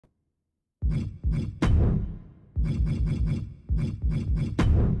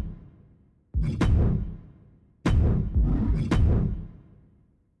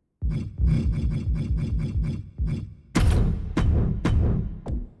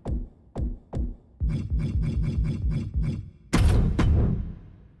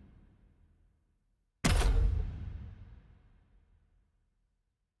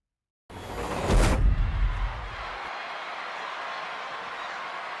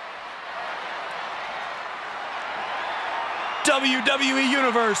WWE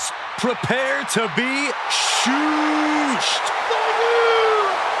Universe, prepare to be shooshed.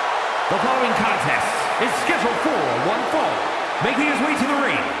 The following contest is scheduled for one fall. Making his way to the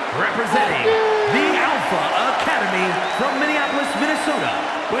ring, representing the Alpha Academy from Minneapolis, Minnesota,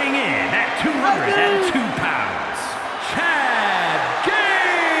 weighing in at 202 pounds, Chad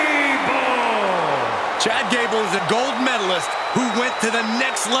Gable! Chad Gable is a gold medalist who went to the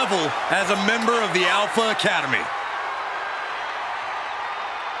next level as a member of the Alpha Academy.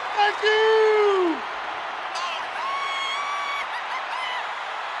 Thank you!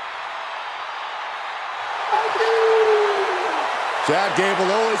 Chad Gable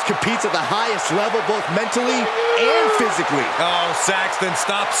always competes at the highest level, both mentally and physically. Oh, Saxton,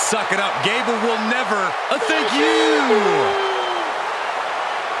 stop sucking up. Gable will never thank you.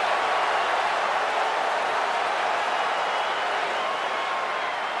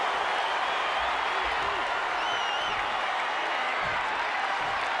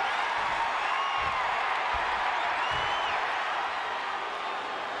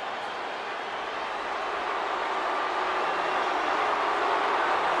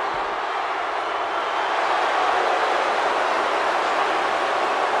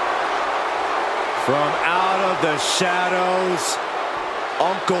 From out of the shadows,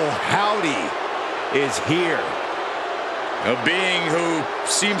 Uncle Howdy is here. A being who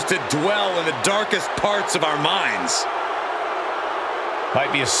seems to dwell in the darkest parts of our minds.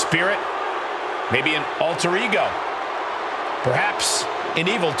 Might be a spirit, maybe an alter ego, perhaps an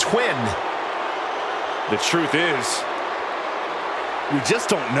evil twin. The truth is, we just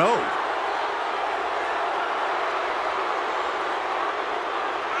don't know.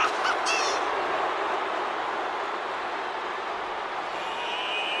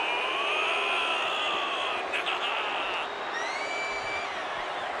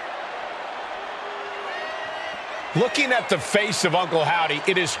 Looking at the face of Uncle Howdy,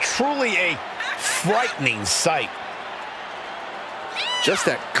 it is truly a frightening sight. Just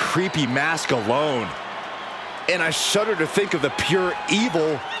that creepy mask alone. And I shudder to think of the pure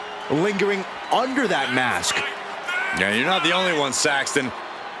evil lingering under that mask. Yeah, you're not the only one, Saxton.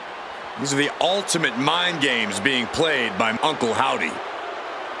 These are the ultimate mind games being played by Uncle Howdy.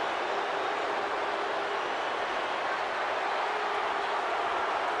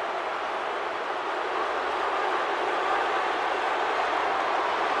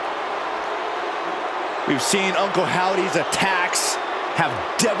 We've seen Uncle Howdy's attacks have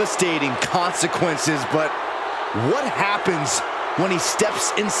devastating consequences, but what happens when he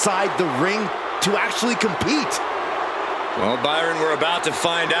steps inside the ring to actually compete? Well, Byron, we're about to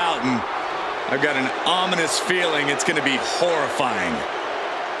find out, and I've got an ominous feeling it's going to be horrifying.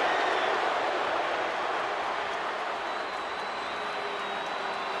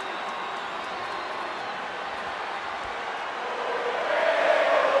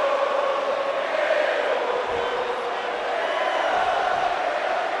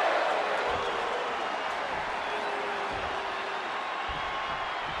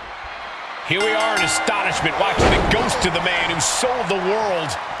 Here we are in astonishment, watching the ghost of the man who sold the world,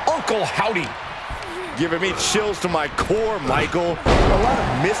 Uncle Howdy. Giving me chills to my core, Michael. A lot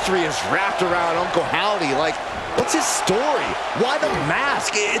of mystery is wrapped around Uncle Howdy. Like, what's his story? Why the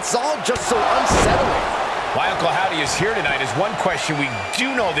mask? It's all just so unsettling. Why Uncle Howdy is here tonight is one question we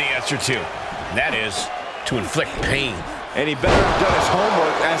do know the answer to, and that is to inflict pain. And he better have done his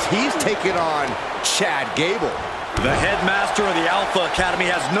homework as he's taking on Chad Gable. The headmaster of the Alpha Academy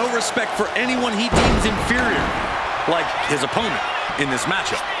has no respect for anyone he deems inferior, like his opponent in this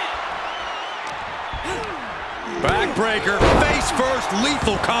matchup. Backbreaker, face first,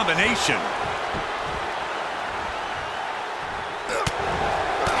 lethal combination.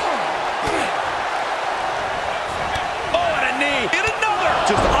 Oh, and a knee, and another!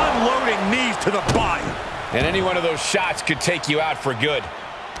 Just unloading knees to the body. And any one of those shots could take you out for good.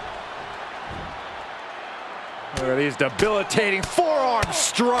 Look at these debilitating forearm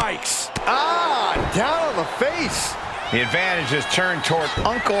strikes. Ah, down on the face. The advantage has turned toward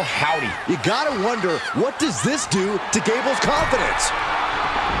Uncle Howdy. You gotta wonder, what does this do to Gable's confidence?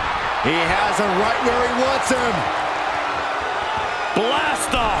 He has him right where he wants him.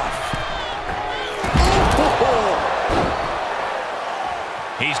 Blast off. Oh.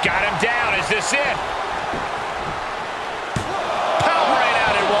 He's got him down. Is this it? Power right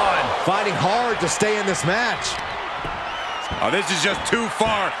out at one. Fighting hard to stay in this match. Oh, this is just too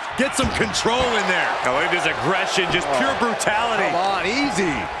far. Get some control in there. Oh, look at this aggression, just pure brutality. Come on,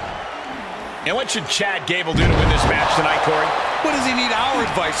 easy. And what should Chad Gable do to win this match tonight, Corey? What does he need our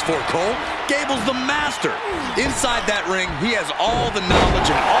advice for, Cole? Gable's the master. Inside that ring, he has all the knowledge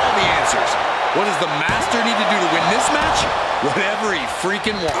and all the answers. What does the master need to do to win this match? Whatever he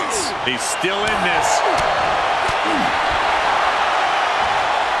freaking wants. He's still in this.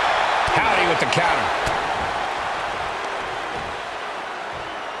 Howdy with the counter.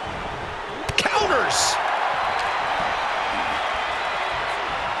 Counters!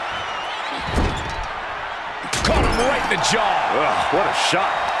 Caught him right in the jaw. Ugh, what a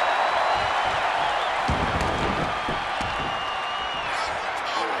shot.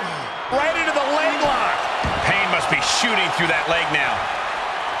 Right into the leg lock. Pain must be shooting through that leg now.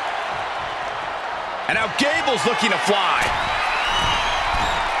 And now Gable's looking to fly.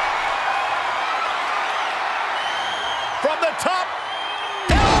 From the top.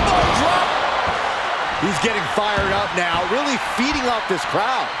 Elbow drop. He's getting fired up now, really feeding off this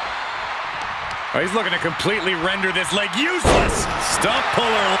crowd. Oh, he's looking to completely render this leg useless. Stump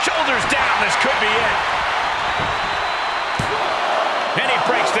puller. Shoulders down. This could be it. And he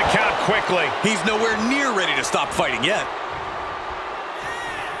breaks the count quickly. He's nowhere near ready to stop fighting yet.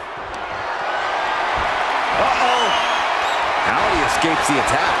 Uh-oh. Howdy escapes the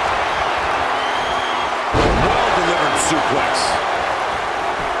attack. Well-delivered suplex.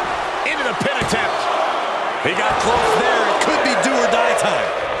 Into the pin attempt. He got close there. It could be do or die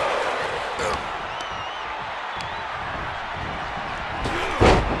time.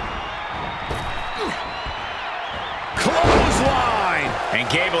 Clothesline. And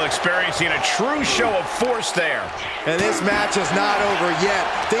Gable experiencing a true show of force there. And this match is not over yet.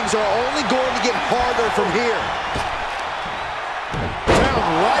 Things are only going to get harder from here. Down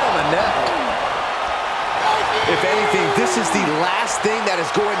right on the neck. If anything, this is the last thing that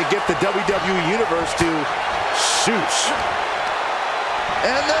is going to get the WWE Universe to shoosh.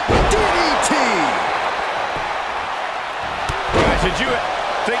 And the DDT. Guys, did you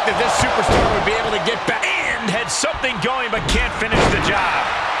think that this superstar would be able to get back and had something going but can't finish the job?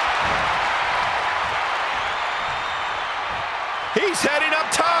 He's heading up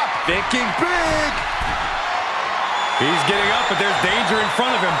top. Thinking big. He's getting up, but there's danger in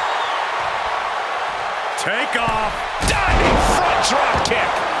front of him. Take off. Diving front drop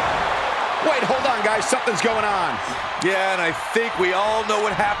kick. Wait, hold on, guys. Something's going on. Yeah, and I think we all know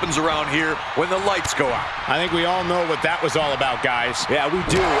what happens around here when the lights go out. I think we all know what that was all about, guys. Yeah, we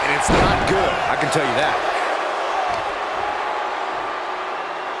do, and it's not good. I can tell you that.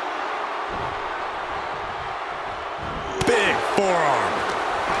 Big forearm.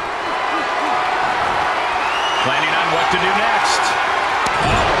 Planning on what to do next.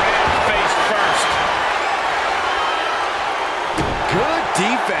 Ran face first. Good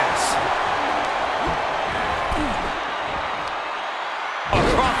defense.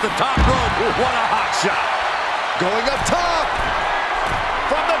 Across the top rope. What a hot shot. Going up top.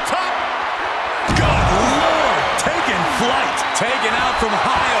 From the top. Good Lord. Taking flight. Taken out from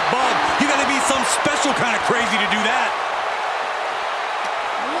high above. You got to be some special kind of crazy to do that.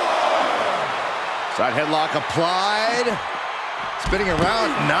 Side headlock applied. Spinning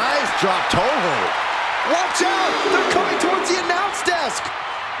around. Nice drop toe hold. Watch out. They're coming towards the announce desk.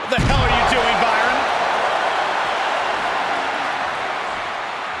 What the hell are you doing, Byron?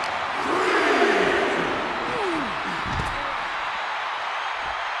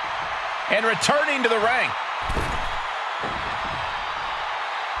 And returning to the ring.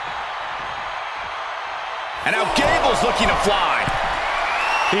 And now Gable's looking to fly.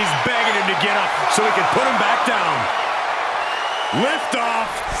 He's begging him to get up so he can put him back down. Lift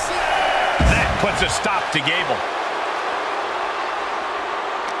off. That puts a stop to Gable.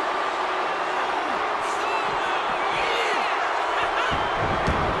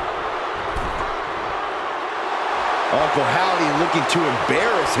 Uncle Howdy looking to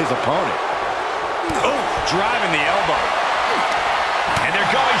embarrass his opponent. Oh, driving the elbow. And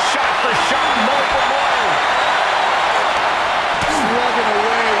they're going shot for shot, blow for blow. Slugging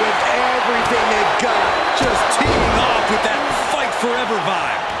away with everything they've got. Just teeing off with that fight forever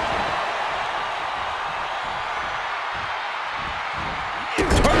vibe.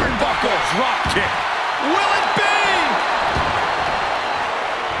 Turnbuckle drop kick. Will it be?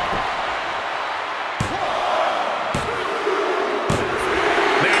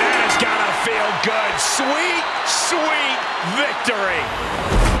 Man, that has gotta feel good. Sweet, sweet victory.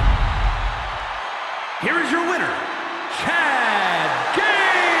 Here is your winner, Chad Gable.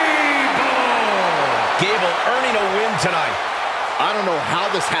 Gable earning a win tonight. I don't know how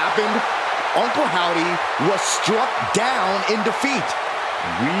this happened. Uncle Howdy was struck down in defeat.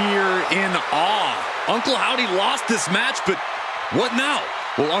 We're in awe. Uncle Howdy lost this match, but what now?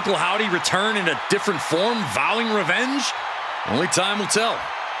 Will Uncle Howdy return in a different form, vowing revenge? Only time will tell.